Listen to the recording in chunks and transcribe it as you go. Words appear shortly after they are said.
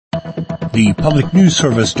The Public News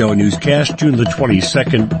Service Daily Newscast, June the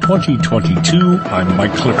 22nd, 2022. I'm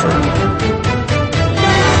Mike Clifford.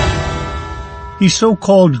 The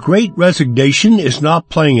so-called Great Resignation is not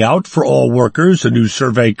playing out for all workers. A new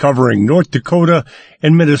survey covering North Dakota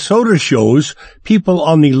and Minnesota shows people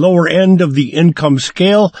on the lower end of the income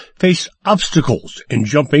scale face obstacles in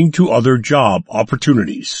jumping to other job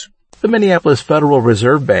opportunities. The Minneapolis Federal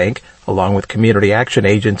Reserve Bank, along with community action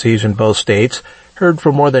agencies in both states, heard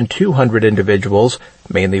from more than 200 individuals,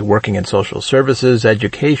 mainly working in social services,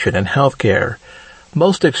 education, and healthcare.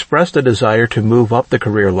 Most expressed a desire to move up the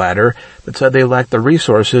career ladder, but said they lacked the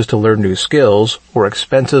resources to learn new skills, or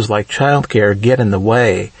expenses like childcare get in the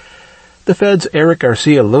way. The Fed's Eric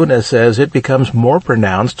Garcia Luna says it becomes more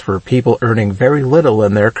pronounced for people earning very little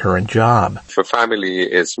in their current job. If a family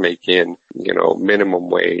is making,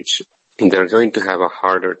 minimum wage, they're going to have a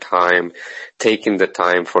harder time taking the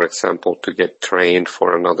time, for example, to get trained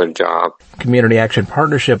for another job. Community Action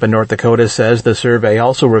Partnership in North Dakota says the survey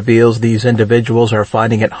also reveals these individuals are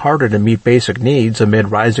finding it harder to meet basic needs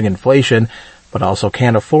amid rising inflation, but also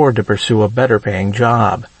can't afford to pursue a better paying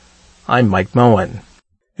job. I'm Mike Moen.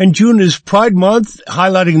 And June is Pride Month,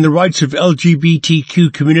 highlighting the rights of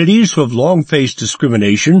LGBTQ communities who have long faced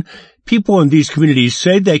discrimination. People in these communities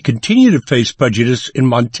say they continue to face prejudice in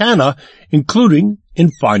Montana, including in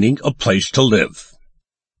finding a place to live.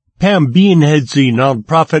 Pam Bean heads the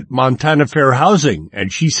nonprofit Montana Fair Housing,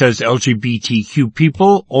 and she says LGBTQ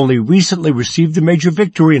people only recently received a major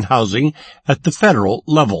victory in housing at the federal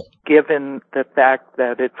level. Given the fact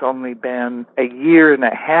that it's only been a year and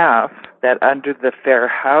a half that under the Fair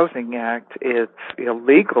Housing Act it's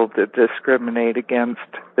illegal to discriminate against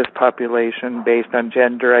this population based on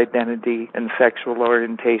gender identity and sexual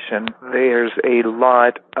orientation, there's a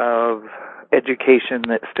lot of education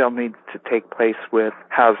that still needs to take place with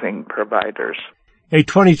housing providers. A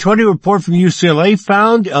 2020 report from UCLA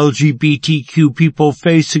found LGBTQ people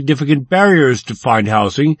face significant barriers to find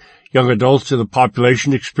housing. Young adults in the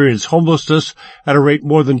population experience homelessness at a rate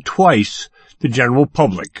more than twice the general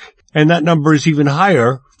public, and that number is even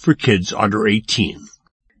higher for kids under 18.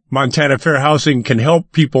 Montana Fair Housing can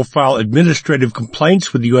help people file administrative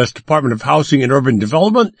complaints with the U.S. Department of Housing and Urban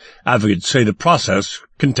Development. Advocates say the process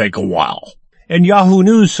can take a while. And Yahoo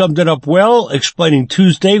News summed it up well, explaining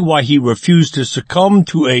Tuesday why he refused to succumb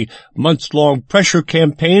to a months-long pressure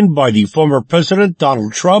campaign by the former president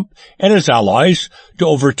Donald Trump and his allies to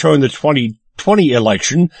overturn the 2020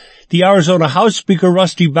 election. The Arizona House Speaker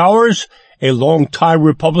Rusty Bowers, a longtime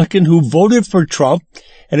Republican who voted for Trump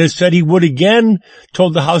and has said he would again,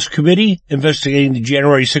 told the House committee investigating the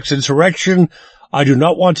January 6th insurrection, "I do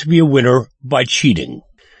not want to be a winner by cheating."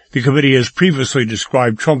 The committee has previously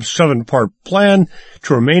described Trump's 7-part plan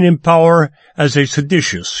to remain in power as a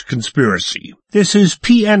seditious conspiracy. This is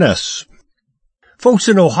PNS. Folks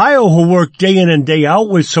in Ohio who work day in and day out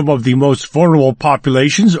with some of the most vulnerable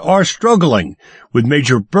populations are struggling with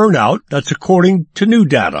major burnout. That's according to new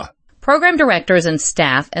data. Program directors and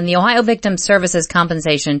staff in the Ohio Victim Services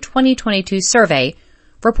Compensation 2022 survey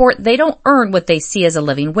report they don't earn what they see as a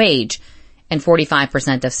living wage, and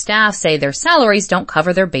 45% of staff say their salaries don't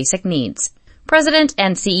cover their basic needs. President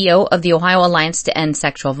and CEO of the Ohio Alliance to End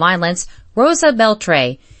Sexual Violence, Rosa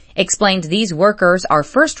Beltre, explained these workers are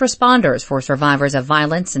first responders for survivors of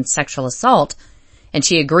violence and sexual assault, and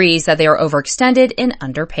she agrees that they are overextended and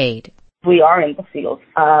underpaid. We are in the field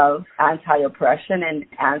of anti-oppression and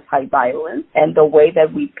anti-violence, and the way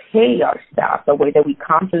that we pay our staff, the way that we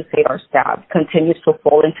compensate our staff continues to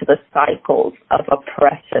fall into the cycles of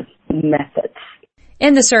oppressive methods.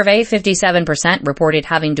 In the survey, 57% reported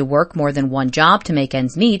having to work more than one job to make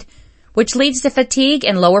ends meet, which leads to fatigue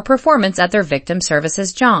and lower performance at their victim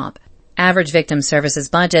services job. Average victim services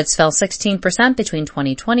budgets fell 16% between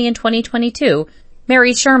 2020 and 2022.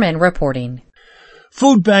 Mary Sherman reporting.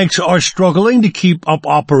 Food banks are struggling to keep up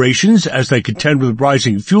operations as they contend with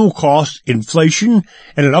rising fuel costs, inflation,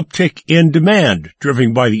 and an uptick in demand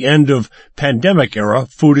driven by the end of pandemic-era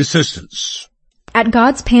food assistance. At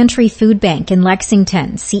God's Pantry Food Bank in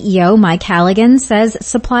Lexington, CEO Mike Halligan says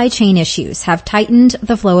supply chain issues have tightened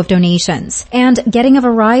the flow of donations, and getting a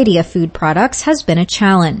variety of food products has been a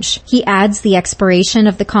challenge. He adds the expiration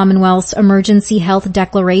of the Commonwealth's Emergency Health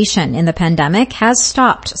Declaration in the pandemic has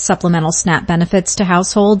stopped supplemental SNAP benefits to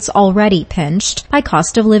households already pinched by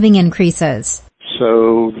cost of living increases.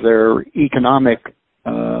 So their economic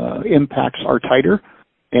impacts are tighter,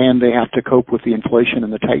 and they have to cope with the inflation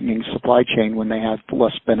and the tightening supply chain when they have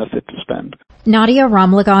less benefit to spend. Nadia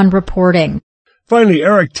Ramlagan reporting. Finally,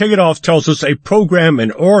 Eric Tegedoff tells us a program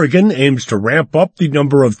in Oregon aims to ramp up the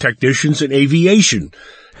number of technicians in aviation.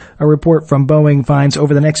 A report from Boeing finds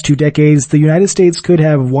over the next 2 decades, the United States could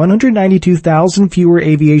have 192,000 fewer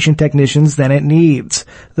aviation technicians than it needs.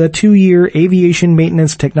 The 2-year Aviation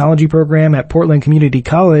Maintenance Technology program at Portland Community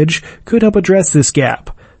College could help address this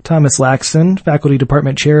gap. Thomas Laxton, faculty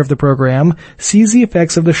department chair of the program, sees the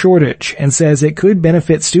effects of the shortage and says it could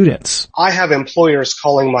benefit students. I have employers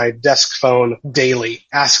calling my desk phone daily,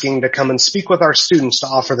 asking to come and speak with our students to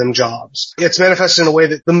offer them jobs. It's manifested in a way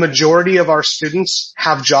that the majority of our students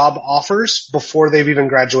have job offers before they've even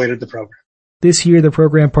graduated the program. This year, the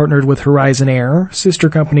program partnered with Horizon Air, sister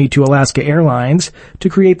company to Alaska Airlines, to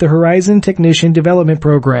create the Horizon Technician Development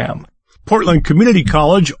Program. Portland Community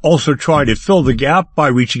College also tried to fill the gap by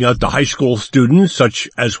reaching out to high school students, such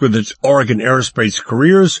as with its Oregon Aerospace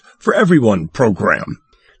Careers for Everyone program.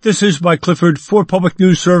 This is Mike Clifford for Public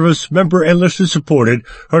News Service, member and listener supported,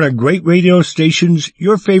 heard on great radio stations,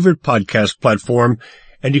 your favorite podcast platform,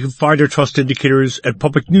 and you can find our trust indicators at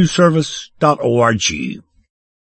publicnewsservice.org.